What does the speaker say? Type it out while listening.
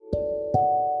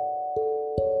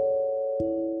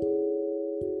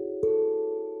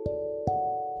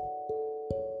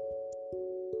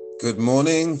Good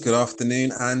morning, good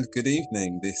afternoon, and good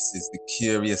evening. This is the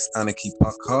Curious Anarchy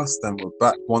podcast, and we're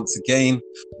back once again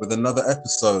with another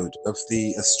episode of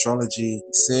the astrology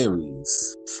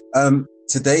series.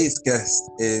 Today's guest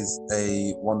is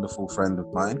a wonderful friend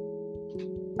of mine,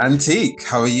 Antique.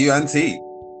 How are you, Antique?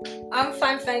 I'm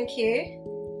fine, thank you.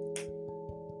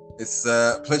 It's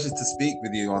a pleasure to speak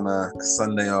with you on a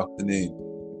Sunday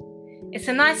afternoon. It's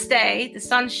a nice day, the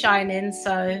sun's shining,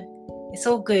 so it's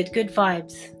all good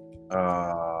vibes.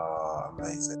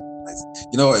 Amazing.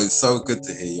 You know what? It's so good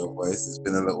to hear your voice. It's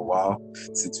been a little while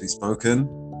since we've spoken.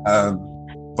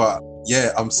 But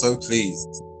yeah, I'm so pleased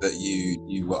that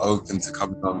you were open to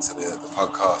coming on to the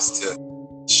podcast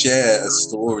to share a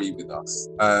story with us.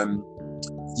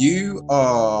 You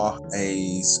are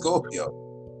a Scorpio,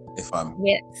 if I'm...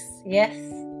 Yes.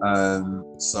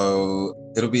 So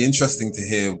it'll be interesting to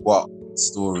hear what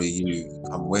story you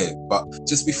come with. But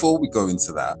just before we go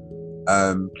into that,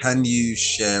 can you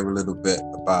share a little bit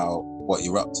about what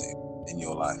you're up to in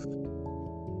your life?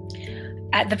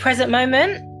 At the present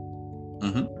moment?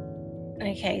 Mm-hmm.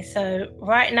 Okay, so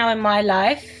right now in my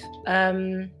life,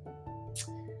 I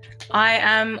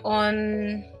am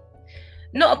on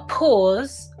not a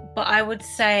pause, but I would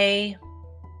say,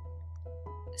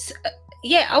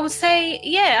 I could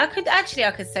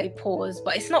say pause,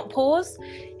 but it's not pause.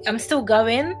 I'm still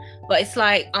going, but it's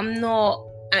like I'm not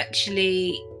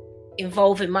actually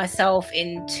involving myself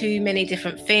in too many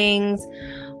different things.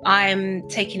 I'm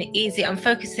taking it easy. I'm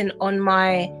focusing on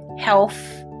my health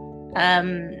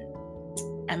and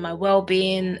my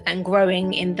well-being and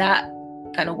growing in that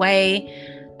kind of way,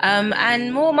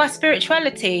 and more my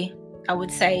spirituality, I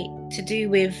would say, to do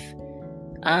with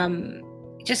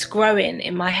just growing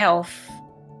in my health.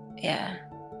 Yeah.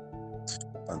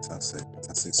 Fantastic.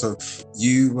 So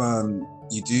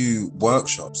you do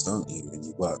workshops, don't you? And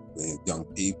you work with young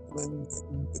people and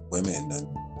with women. And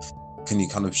can you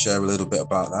kind of share a little bit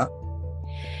about that?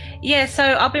 Yeah,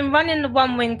 so I've been running the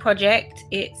One Wing project.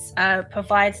 It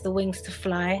provides the wings to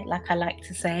fly, like I like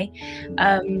to say.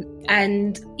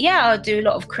 And yeah, I'll do a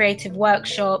lot of creative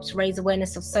workshops, raise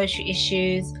awareness of social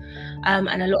issues, and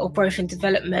a lot of growth and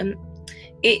development.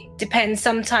 It depends.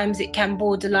 Sometimes it can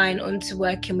borderline onto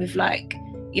working with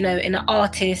in an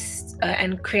artist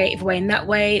and creative way in that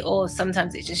way, or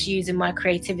sometimes it's just using my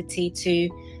creativity to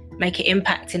make an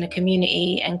impact in a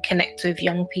community and connect with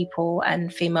young people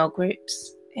and female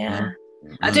groups. Yeah.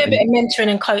 Mm-hmm. I do a bit of mentoring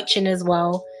and coaching as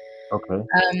well. Okay.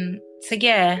 So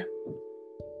yeah,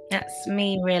 that's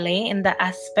me really in that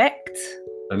aspect.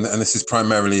 And this is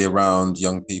primarily around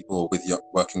young people,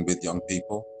 working with young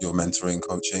people, your mentoring,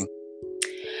 coaching?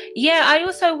 Yeah, I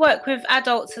also work with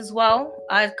adults as well.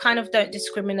 I kind of don't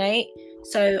discriminate.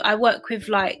 So I work with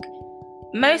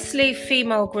mostly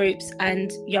female groups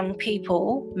and young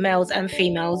people, males and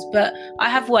females, but I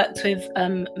have worked with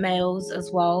males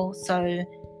as well. So,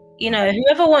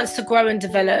 whoever wants to grow and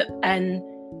develop and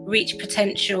reach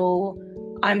potential,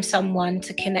 I'm someone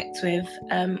to connect with.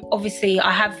 Obviously,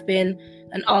 I have been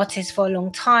an artist for a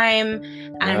long time,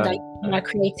 and I use my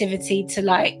creativity to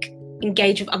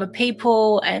engage with other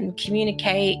people and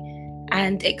communicate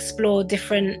and explore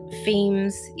different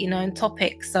themes, and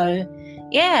topics. So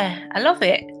yeah, I love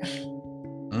it.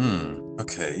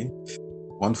 Okay,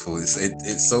 wonderful.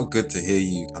 It's so good to hear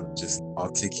you kind of just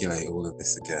articulate all of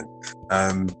this again.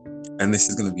 And this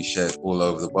is going to be shared all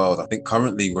over the world. I think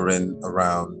currently we're in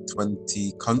around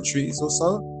 20 countries or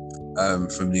so,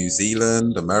 from New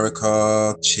Zealand,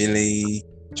 America, Chile,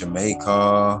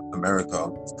 Jamaica, America,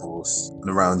 of course, and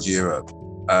around Europe.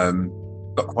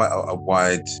 Got quite a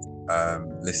wide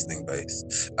listening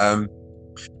base.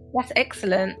 That's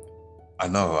excellent. I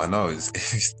know.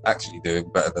 It's actually doing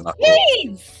better than I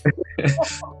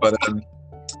thought. But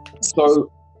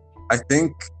so I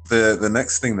think the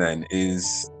next thing then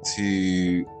is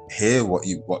to hear what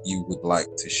you would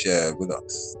like to share with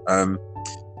us.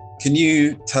 Can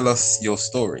you tell us your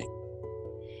story?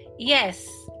 Yes.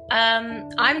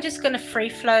 I'm just going to free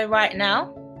flow right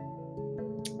now,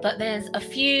 but there's a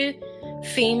few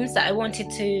themes that I wanted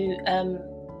to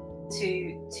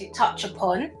touch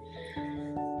upon.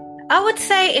 I would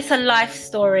say it's a life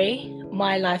story,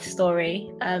 my life story,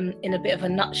 in a bit of a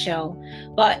nutshell.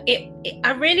 But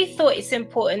I really thought it's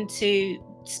important to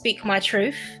speak my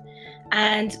truth.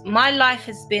 And my life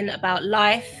has been about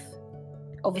life,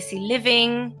 obviously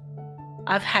living.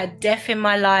 I've had death in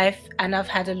my life, and I've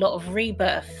had a lot of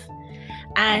rebirth.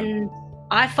 And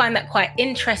I find that quite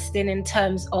interesting in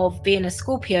terms of being a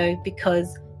Scorpio,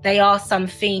 because they are some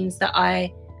themes that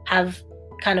I have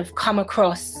kind of come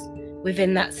across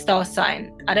within that star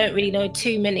sign. I don't really know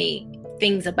too many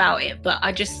things about it, but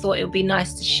I just thought it would be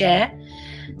nice to share.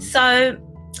 So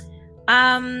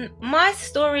my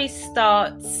story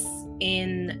starts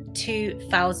in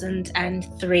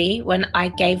 2003 when I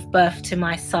gave birth to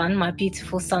my son, my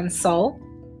beautiful son Sol.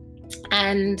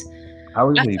 And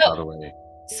how is he, by the way?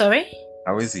 Sorry?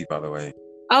 How is he, by the way?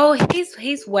 Oh, he's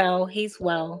well. He's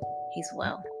well.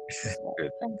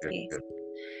 Good, Thank you. good.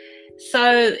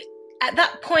 So at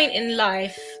that point in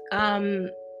life,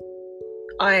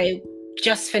 I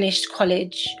just finished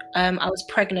college. I was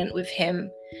pregnant with him,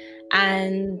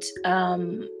 and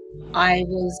I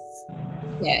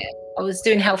was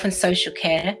doing health and social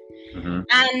care.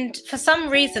 And for some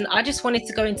reason, I just wanted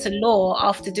to go into law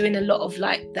after doing a lot of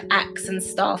like the acts and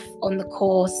stuff on the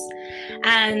course.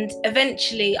 And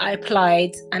eventually I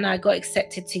applied and I got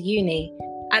accepted to uni.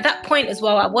 At that point as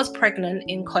well, I was pregnant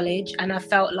in college and I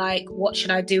felt like, what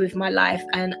should I do with my life?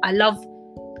 And I love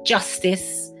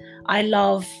justice. I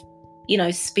love,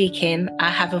 speaking. I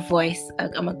have a voice.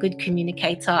 I'm a good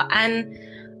communicator. And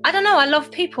I don't know, I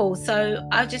love people. So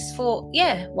I just thought,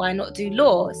 yeah, why not do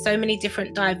law? So many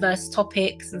different diverse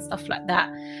topics and stuff like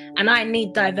that. And I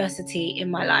need diversity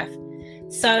in my life.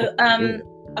 So I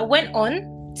went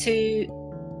on to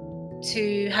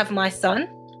have my son.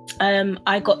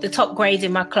 I got the top grade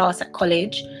in my class at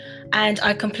college and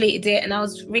I completed it and I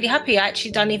was really happy. I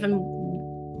actually done even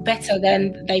better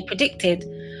than they predicted.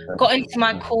 Got into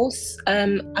my course.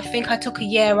 I think I took a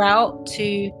year out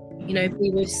to,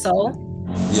 be with Sol.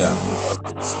 Yeah.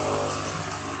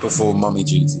 Before mummy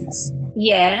duties.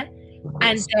 Yeah.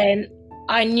 And then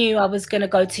I knew I was going to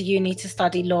go to uni to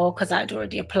study law because I'd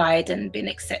already applied and been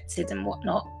accepted and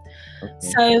whatnot.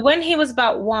 Okay. So when he was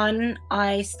about 1,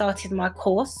 I started my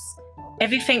course.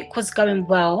 Everything was going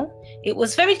well. It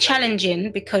was very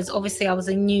challenging because obviously I was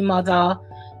a new mother.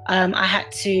 I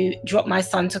had to drop my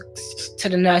son to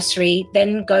the nursery,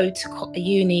 then go to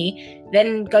uni,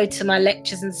 then go to my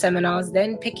lectures and seminars,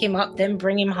 then pick him up, then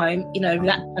bring him home,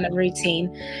 that kind of routine.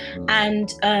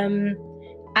 And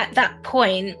at that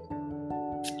point,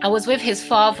 I was with his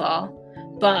father,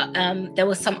 but there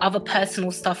was some other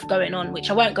personal stuff going on, which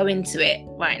I won't go into it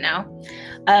right now.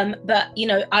 But,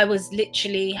 I was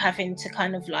literally having to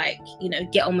kind of like,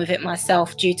 get on with it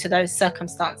myself due to those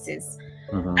circumstances.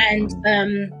 And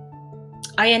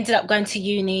I ended up going to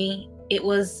uni. It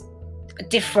was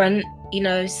different,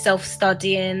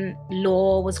 self-studying.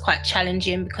 Law was quite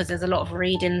challenging because there's a lot of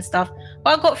reading and stuff,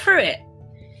 but I got through it.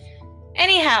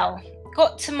 Anyhow,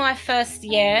 got to my first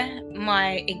year,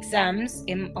 my exams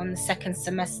on the second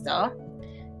semester,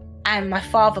 and my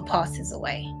father passes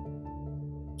away.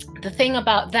 The thing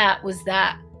about that was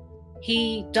that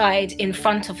he died in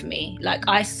front of me. Like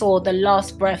I saw the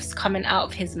last breaths coming out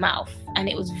of his mouth and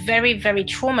it was very, very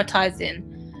traumatizing.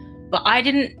 But I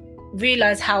didn't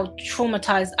realize how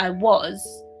traumatized I was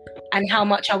and how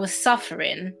much I was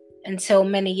suffering until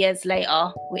many years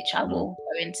later, which I will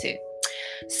go into.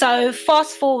 So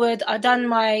fast forward, I done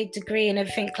my degree and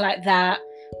everything like that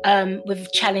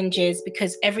with challenges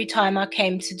because every time I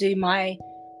came to do my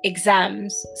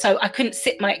exams, so I couldn't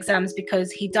sit my exams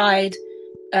because he died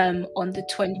on the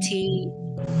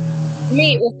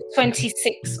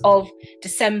 26th of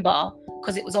December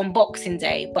because it was on Boxing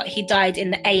Day, but he died in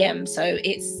the AM, so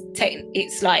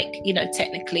it's like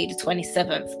technically the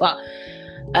 27th, but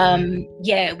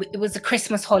it was the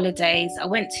Christmas holidays. I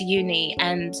went to uni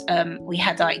and we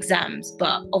had our exams,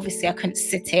 but obviously I couldn't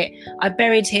sit it. I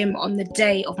buried him on the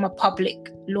day of my public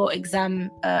law exam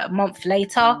a month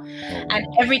later, and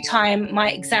every time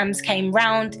my exams came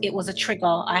round, it was a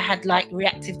trigger. I had like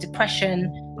reactive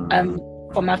depression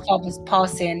from my father's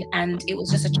passing, and it was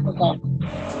just a trigger.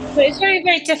 So it's very,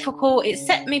 very difficult. It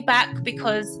set me back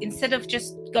because instead of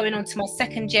just going on to my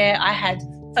second year, I had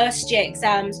first year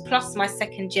exams plus my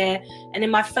second year, and in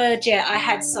my third year I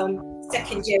had some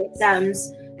second year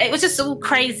exams. It was just all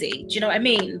crazy, do you know what I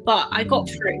mean? But I got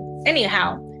through.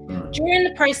 Anyhow, during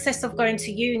the process of going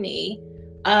to uni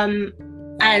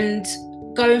and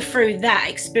going through that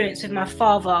experience with my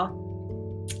father,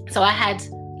 so I had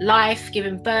life,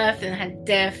 giving birth, and I had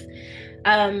death.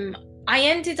 I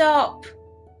ended up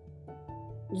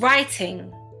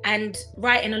writing a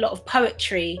lot of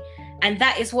poetry, and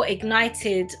that is what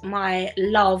ignited my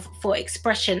love for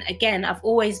expression. Again, I've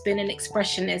always been an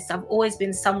expressionist. I've always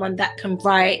been someone that can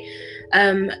write.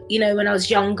 When I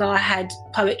was younger, I had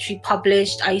poetry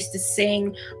published. I used to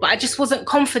sing, but I just wasn't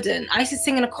confident. I used to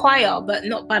sing in a choir, but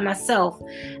not by myself.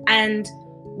 And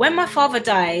when my father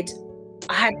died,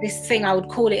 I had this thing, I would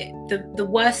call it the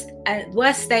worst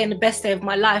day and the best day of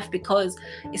my life, because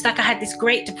it's like I had this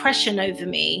great depression over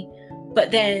me. But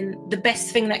then the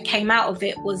best thing that came out of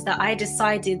it was that I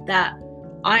decided that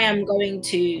I am going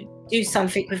to do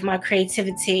something with my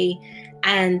creativity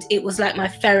and it was like my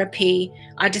therapy.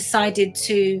 I decided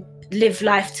to live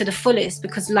life to the fullest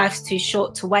because life's too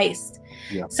short to waste.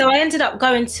 Yeah. So I ended up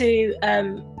going to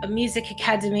a music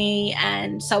academy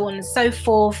and so on and so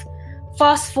forth.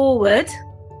 Fast forward,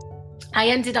 I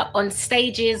ended up on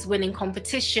stages, winning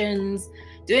competitions,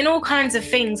 doing all kinds of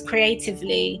things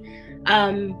creatively.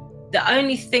 The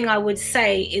only thing I would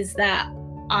say is that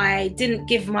I didn't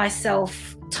give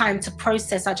myself time to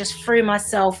process. I just threw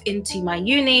myself into my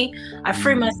uni. I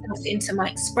threw myself into my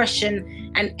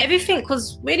expression, and everything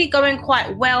was really going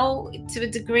quite well to a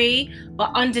degree.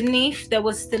 But underneath, there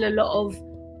was still a lot of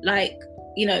like,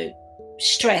 you know,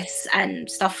 stress and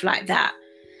stuff like that.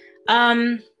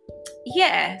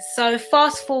 Yeah. So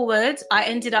fast forward, I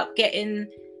ended up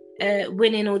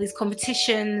winning all these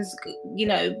competitions, you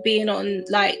know, being on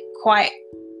like quite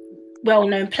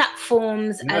well-known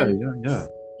platforms, and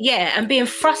being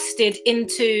thrusted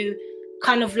into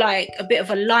kind of like a bit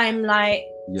of a limelight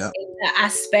in that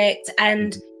aspect,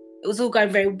 and it was all going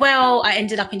very well. I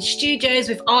ended up in studios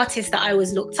with artists that I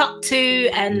always looked up to,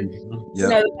 and you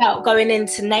know, without going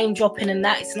into name dropping and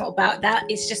that, it's not about that,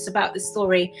 it's just about the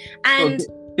story. And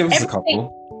give us a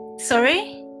couple.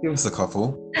 Sorry? Give us a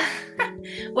couple.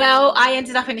 Well, I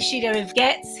ended up in the studio with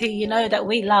Ghetts, who you know that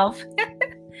we love.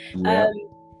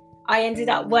 I ended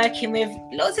up working with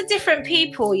lots of different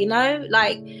people, you know,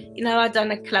 like, you know, I've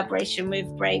done a collaboration with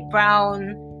Brave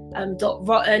Brown, Dot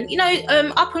Rotten, you know,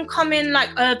 up and coming like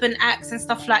urban acts and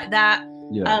stuff like that.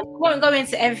 I won't go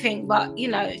into everything, but you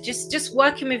know, just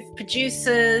working with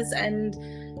producers and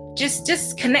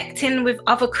just connecting with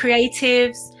other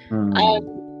creatives,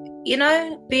 you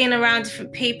know, being around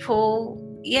different people.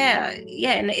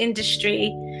 In the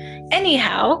industry.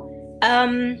 Anyhow,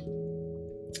 I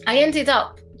ended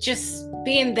up just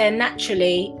being there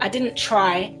naturally. I didn't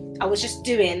try. I was just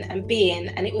doing and being,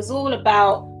 and it was all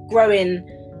about growing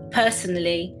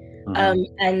personally,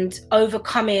 and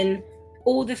overcoming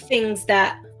all the things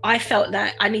that I felt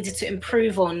that I needed to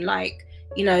improve on, like,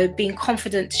 you know, being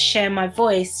confident to share my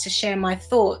voice, to share my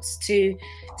thoughts, to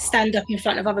stand up in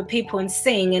front of other people and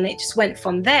sing, and it just went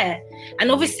from there. And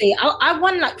obviously I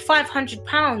won like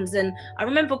 £500, and I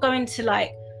remember going to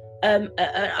like an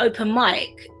open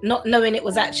mic, not knowing it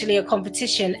was actually a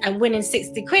competition, and winning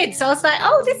 60 quid. So I was like,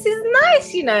 oh, this is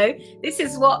nice, you know, this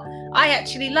is what I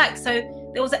actually like. So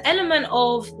there was an element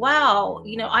of, wow,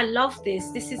 you know, I love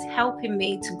this. This is helping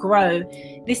me to grow.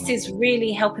 This is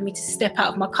really helping me to step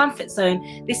out of my comfort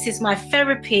zone. This is my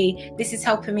therapy. This is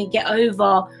helping me get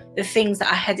over the things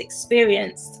that I had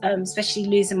experienced, especially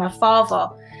losing my father.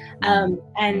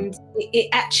 And it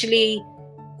actually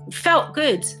felt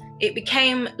good. It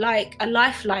became like a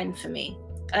lifeline for me.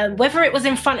 Whether it was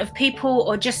in front of people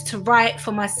or just to write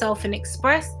for myself and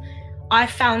express, I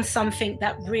found something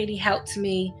that really helped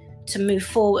me to move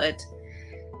forward.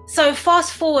 So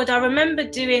fast forward, I remember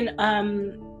doing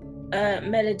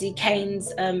Melody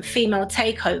Kane's Female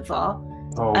Takeover.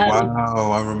 Oh,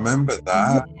 wow, I remember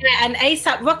that. Yeah, and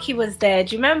A$AP Rocky was there,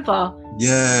 do you remember?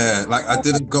 Yeah, like I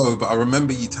didn't go, but I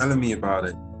remember you telling me about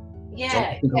it. Yeah, so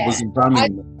I think I was in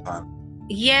Birmingham at the time.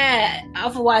 Yeah,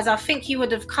 otherwise I think you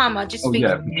would have come. I just think.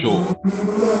 Yeah, for sure.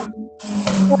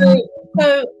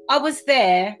 So I was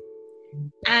there,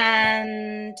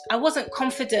 and I wasn't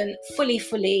confident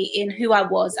fully in who I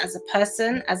was as a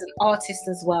person, as an artist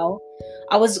as well.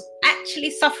 I was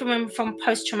actually suffering from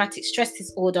post-traumatic stress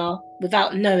disorder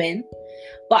without knowing,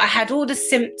 but I had all the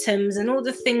symptoms and all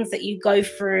the things that you go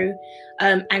through,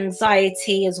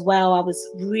 anxiety as well. I was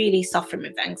really suffering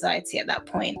with anxiety at that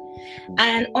point.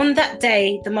 And on that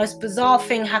day, the most bizarre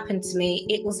thing happened to me.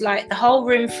 It was like the whole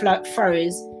room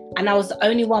froze, and I was the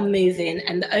only one moving.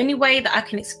 And the only way that I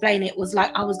can explain it was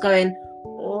like I was going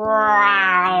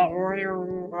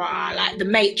like the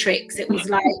Matrix. It was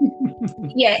like,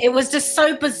 yeah, it was just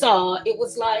so bizarre. It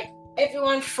was like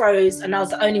everyone froze and I was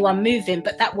the only one moving,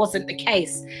 but that wasn't the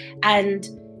case. And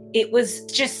it was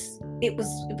just, it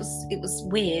was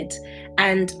weird.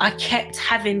 And I kept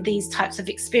having these types of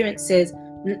experiences,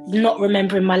 not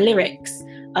remembering my lyrics,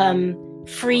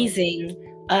 freezing,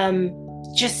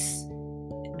 just,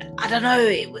 I don't know,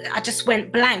 I just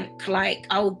went blank. Like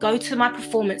I would go to my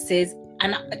performances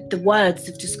and the words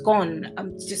have just gone.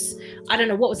 I don't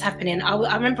know what was happening.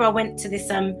 I remember I went to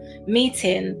this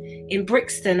meeting in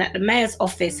Brixton at the mayor's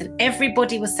office, and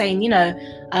everybody was saying, you know,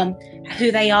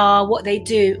 who they are, what they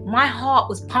do. My heart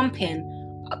was pumping.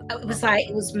 It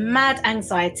was mad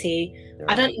anxiety.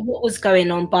 I don't know what was going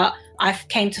on, but I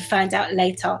came to find out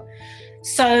later.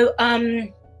 So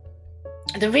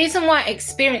the reason why I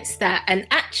experienced that, and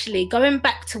actually going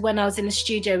back to when I was in the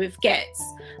studio with Ghetts,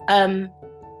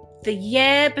 the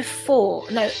year before,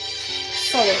 no,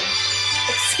 sorry.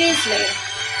 Excuse me.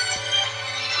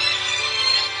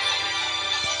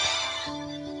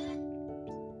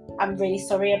 I'm really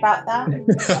sorry about that.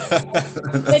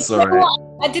 That's all right.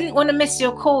 I didn't want to miss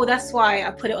your call. That's why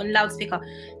I put it on loudspeaker.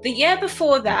 The year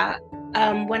before that,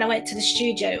 when I went to the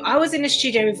studio, I was in the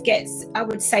studio with Gets, I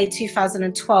would say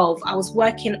 2012. I was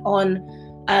working on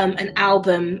an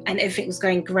album and everything was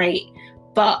going great.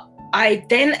 But I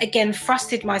then again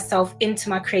thrusted myself into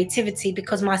my creativity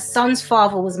because my son's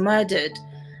father was murdered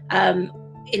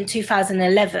in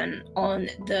 2011 on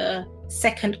the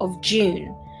 2nd of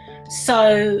June.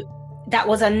 So that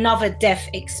was another death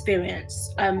experience.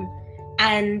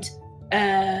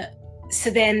 So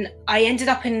then I ended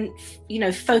up in,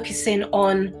 focusing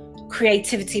on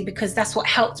creativity because that's what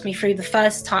helped me through the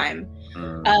first time.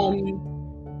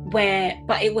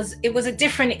 But it was a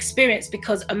different experience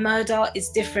because a murder is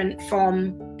different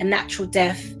from a natural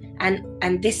death.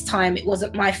 And this time it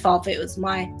wasn't my father, it was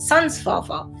my son's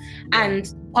father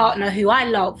and partner who I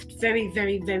loved very,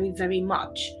 very, very, very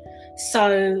much.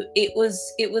 So it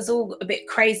was all a bit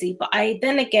crazy, but I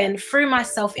then again threw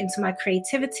myself into my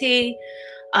creativity.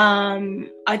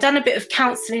 I done a bit of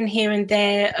counselling here and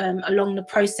there along the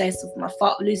process of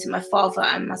losing my father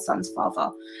and my son's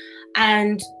father.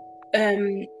 And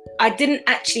I didn't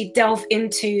actually delve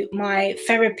into my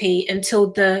therapy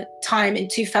until the time in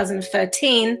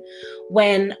 2013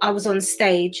 when I was on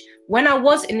stage. When I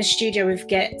was in the studio with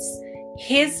Gets,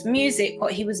 his music,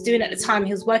 what he was doing at the time,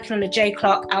 he was working on a Jay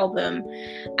Clark album,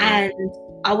 and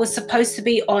I was supposed to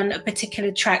be on a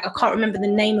particular track. I can't remember the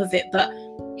name of it, but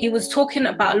he was talking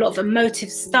about a lot of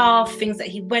emotive stuff, things that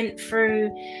he went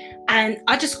through, and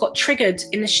I just got triggered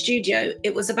in the studio.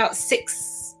 It was about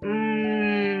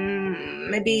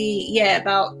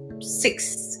about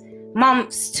 6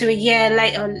 months to a year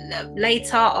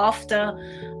later after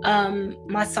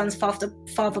my son's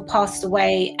father passed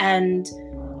away, and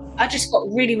I just got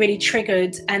really, really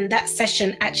triggered, and that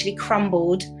session actually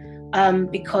crumbled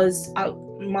because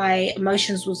my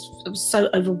emotions was so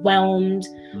overwhelmed.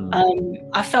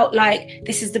 I felt like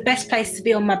this is the best place to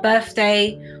be on my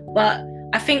birthday, but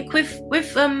I think with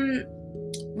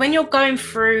when you're going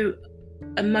through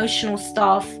emotional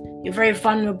stuff, you're very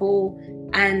vulnerable,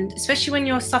 and especially when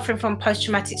you're suffering from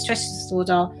post-traumatic stress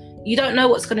disorder, you don't know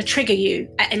what's going to trigger you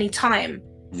at any time.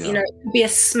 It could be a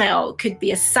smell, it could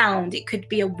be a sound, it could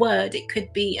be a word, it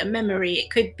could be a memory, it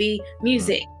could be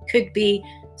music, it could be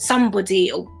somebody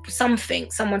or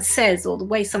something someone says or the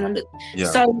way someone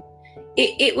looks. So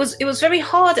it was very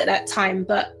hard at that time,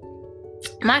 but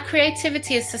my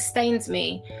creativity has sustained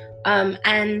me,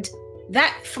 and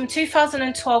that from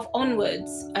 2012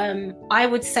 onwards, I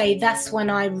would say that's when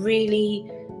I really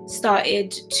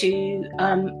started to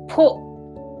put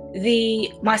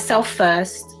myself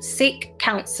first, seek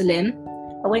counselling.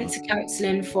 I went to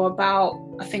counselling for about,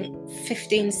 I think,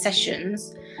 15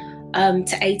 sessions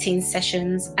to 18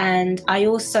 sessions, and I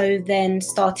also then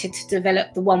started to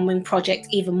develop the One Wing Project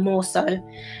even more so,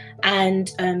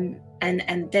 and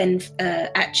then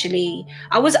actually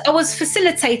I was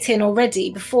facilitating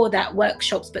already before that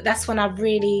workshops, but that's when I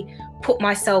really put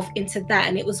myself into that,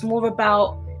 and it was more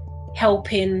about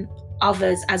helping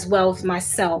others as well as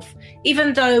myself.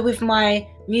 Even though with my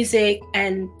music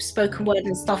and spoken word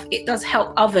and stuff, it does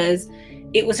help others,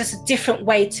 it was just a different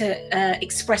way to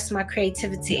express my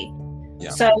creativity.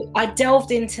 So I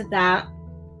delved into that,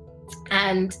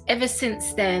 and ever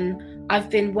since then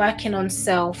I've been working on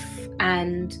self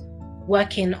and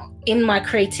working in my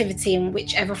creativity in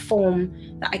whichever form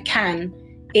that I can.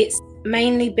 It's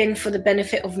mainly been for the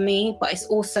benefit of me, but it's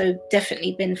also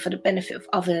definitely been for the benefit of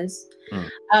others.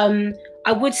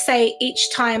 I would say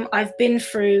each time I've been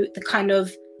through the kind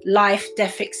of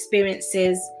life-death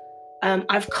experiences,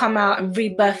 I've come out and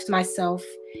rebirthed myself.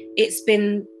 It's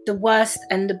been the worst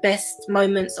and the best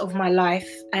moments of my life.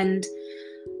 And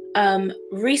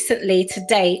recently, to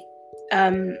date,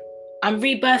 I'm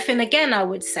rebirthing again, I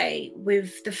would say,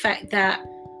 with the fact that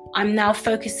I'm now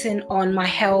focusing on my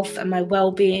health and my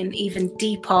well-being even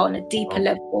deeper, on a deeper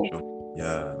level.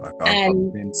 Yeah, like I've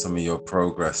seen some of your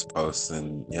progress posts,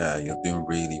 and you're doing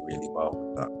really, really well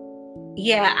with that.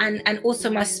 Yeah, and also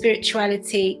my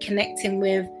spirituality, connecting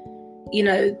with,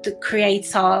 the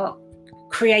creator,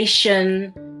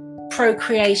 creation,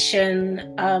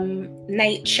 procreation,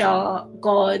 nature,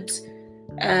 God,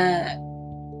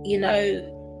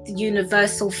 the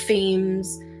universal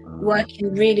themes,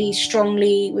 working really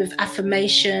strongly with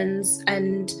affirmations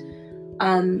and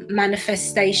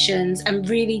manifestations, and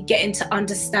really getting to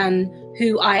understand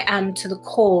who I am to the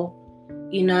core,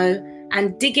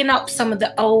 and digging up some of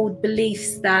the old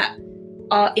beliefs that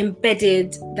are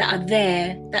embedded, that are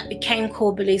there, that became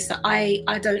core beliefs that I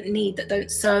don't need, that don't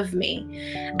serve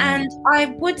me. And I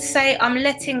would say I'm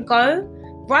letting go.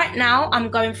 Right now, I'm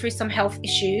going through some health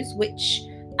issues, which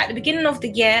at the beginning of the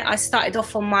year, I started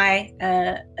off on my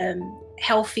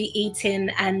healthy eating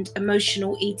and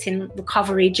emotional eating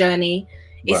recovery journey.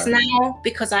 It's now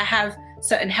because I have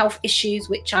certain health issues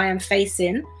which I am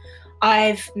facing.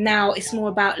 It's more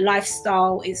about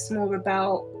lifestyle, it's more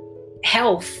about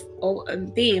health or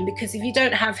being, because if you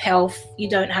don't have health, you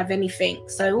don't have anything.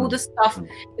 So all the stuff,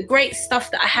 the great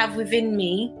stuff that I have within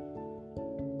me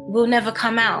will never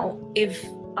come out if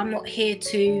I'm not here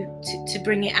to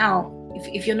bring it out.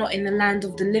 If you're not in the land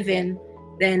of the living,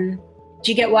 then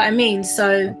do you get what I mean?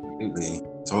 So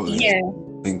totally. Yeah.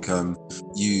 I think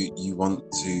you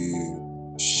want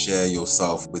to share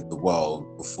yourself with the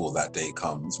world before that day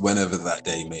comes, whenever that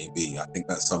day may be. I think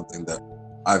that's something that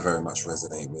I very much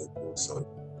resonate with also.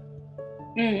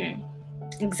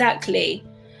 Exactly.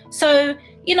 So,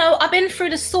 you know, I've been through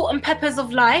the salt and peppers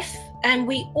of life, and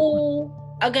we all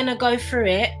are going to go through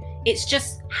it. It's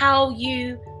just how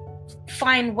you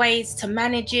find ways to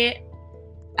manage it,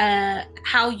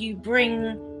 how you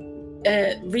bring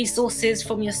resources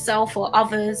from yourself or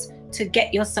others to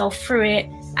get yourself through it,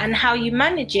 and how you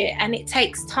manage it. And it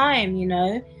takes time, you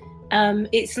know.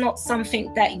 It's not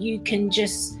something that you can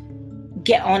just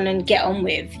get on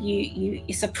with. You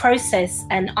it's a process,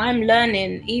 and I'm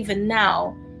learning even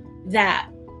now that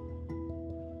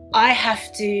I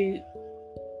have to,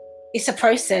 it's a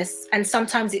process, and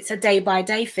sometimes it's a day by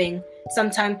day thing.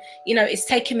 Sometimes, you know, it's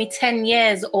taken me 10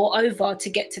 years or over to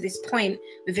get to this point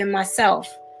within myself.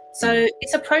 So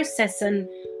it's a process, and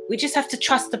we just have to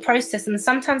trust the process. And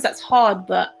sometimes that's hard,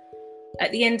 but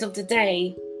at the end of the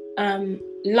day,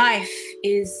 life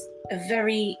is a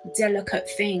very delicate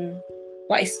thing,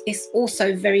 but it's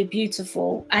also very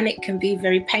beautiful, and it can be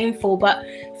very painful. But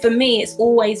for me, it's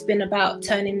always been about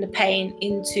turning the pain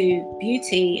into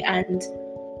beauty, and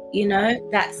you know,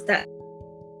 that's that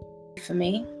for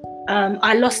me.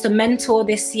 I lost a mentor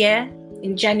this year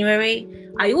in January.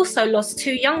 I also lost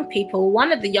 2 young people.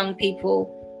 One of the young people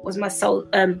was my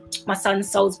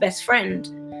son's soul's best friend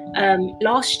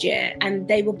last year, and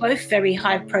they were both very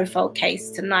high profile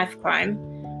case to knife crime.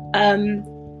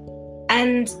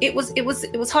 And it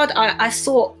was hard. I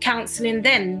sought counseling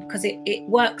then because it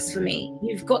works for me.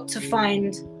 You've got to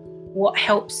find what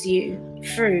helps you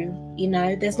through, you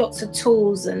know. There's lots of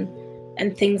tools and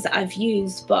things that I've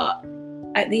used, but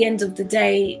at the end of the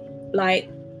day, like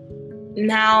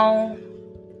now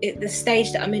at the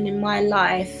stage that I'm in my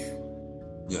life,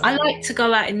 I like to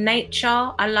go out in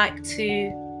nature. I like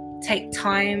to take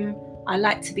time. I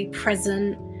like to be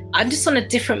present. I'm just on a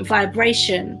different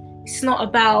vibration. It's not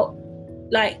about,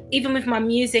 like, even with my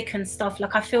music and stuff,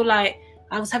 like I feel like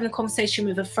I was having a conversation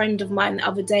with a friend of mine the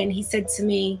other day, and he said to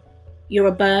me, "You're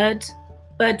a bird.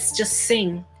 Birds just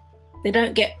sing. They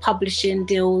don't get publishing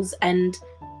deals and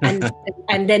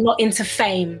they're not into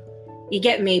fame." You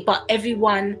get me? But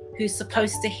everyone who's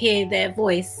supposed to hear their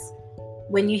voice,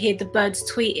 when you hear the birds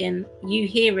tweeting, you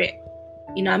hear it.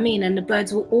 You know what I mean? And the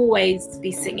birds will always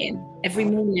be singing every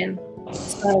morning.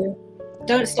 So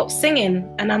don't stop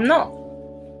singing, and I'm not.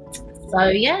 So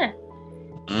yeah.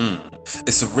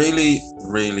 It's a really,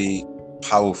 really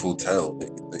powerful tale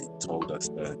that you told us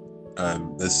there.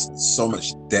 There's so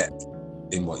much depth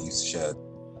in what you shared.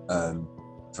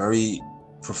 Very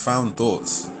profound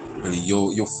thoughts. Really,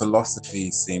 your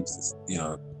philosophy seems to, you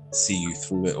know, see you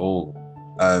through it all.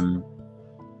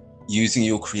 Using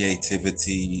your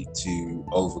creativity to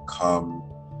overcome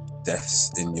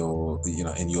deaths in your, you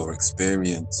know, in your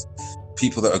experience,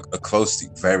 people that are close to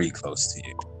you, very close to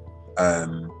you,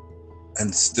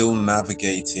 and still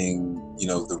navigating, you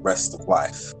know, the rest of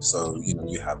life. So, you know,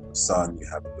 you have your son, you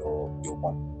have your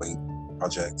one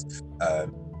project,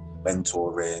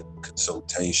 mentoring,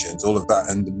 consultations, all of that,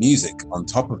 and the music on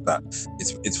top of that.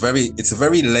 It's a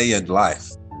very layered life,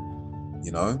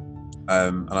 you know.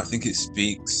 And I think it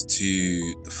speaks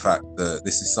to the fact that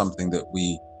this is something that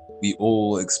we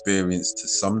all experience to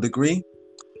some degree.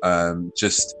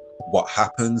 Just what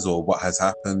happens or what has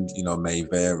happened, you know, may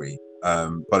vary.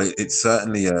 But it's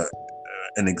certainly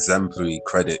an exemplary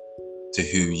credit to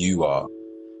who you are.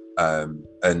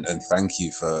 And thank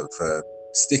you for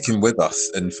sticking with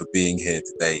us and for being here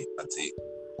today, Auntie.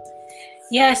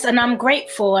 Yes, and I'm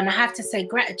grateful, and I have to say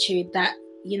gratitude that,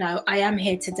 you know, I am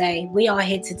here today. We are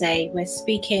here today. We're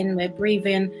speaking, we're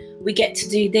breathing. We get to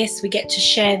do this. We get to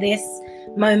share this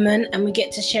moment, and we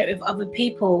get to share it with other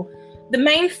people. The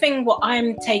main thing what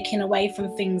I'm taking away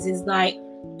from things is, like,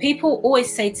 people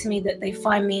always say to me that they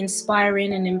find me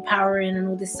inspiring and empowering and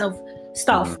all this stuff.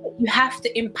 stuff. You have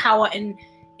to empower and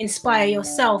inspire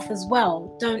yourself as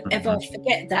well. Don't ever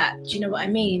forget that. Do you know what I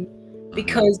mean?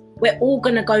 Because we're all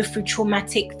going to go through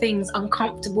traumatic things,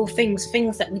 uncomfortable things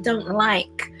that we don't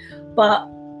like. But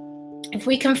if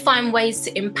we can find ways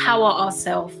to empower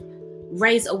ourselves,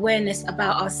 raise awareness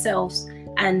about ourselves,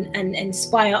 and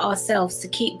inspire ourselves to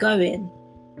keep going,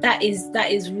 that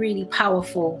is really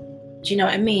powerful. Do you know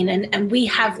what I mean? And we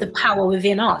have the power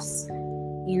within us.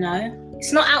 You know,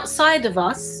 it's not outside of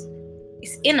us,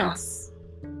 it's in us.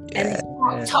 And it's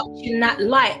about touching that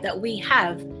light that we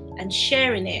have and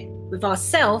sharing it with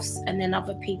ourselves and then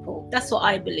other people. That's what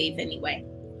I believe anyway.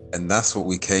 And that's what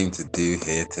we came to do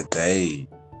here today.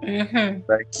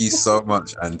 Thank you so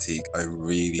much, Antique. I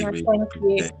really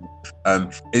appreciate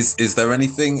it. Is there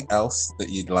anything else that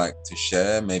you'd like to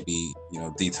share? Maybe,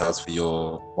 details for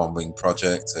your One Wing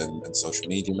project and social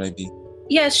media, maybe?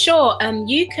 Yeah, sure.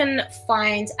 You can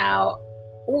find out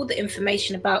all the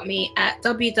information about me at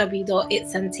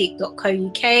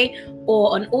www.itsantique.co.uk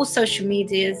or on all social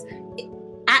medias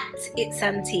at It's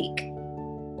Antique.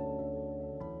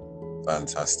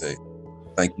 Fantastic.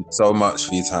 Thank you so much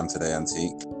for your time today,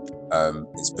 Antique.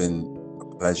 It's been a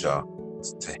pleasure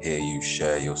to hear you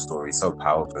share your story so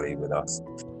powerfully with us.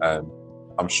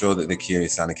 I'm sure that the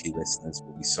Curious Anarchy listeners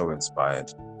will be so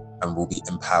inspired and will be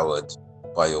empowered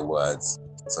by your words.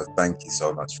 So thank you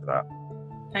so much for that.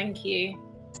 Thank you.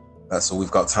 That's all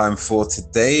we've got time for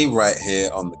today, right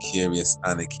here on the Curious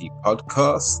Anarchy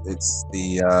podcast. It's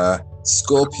the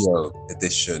Scorpio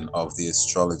edition of the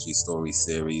Astrology Story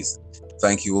series.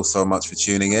 Thank you all so much for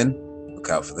tuning in. Look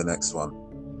out for the next one.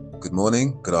 Good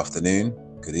morning, good afternoon,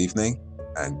 good evening,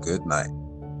 and good night.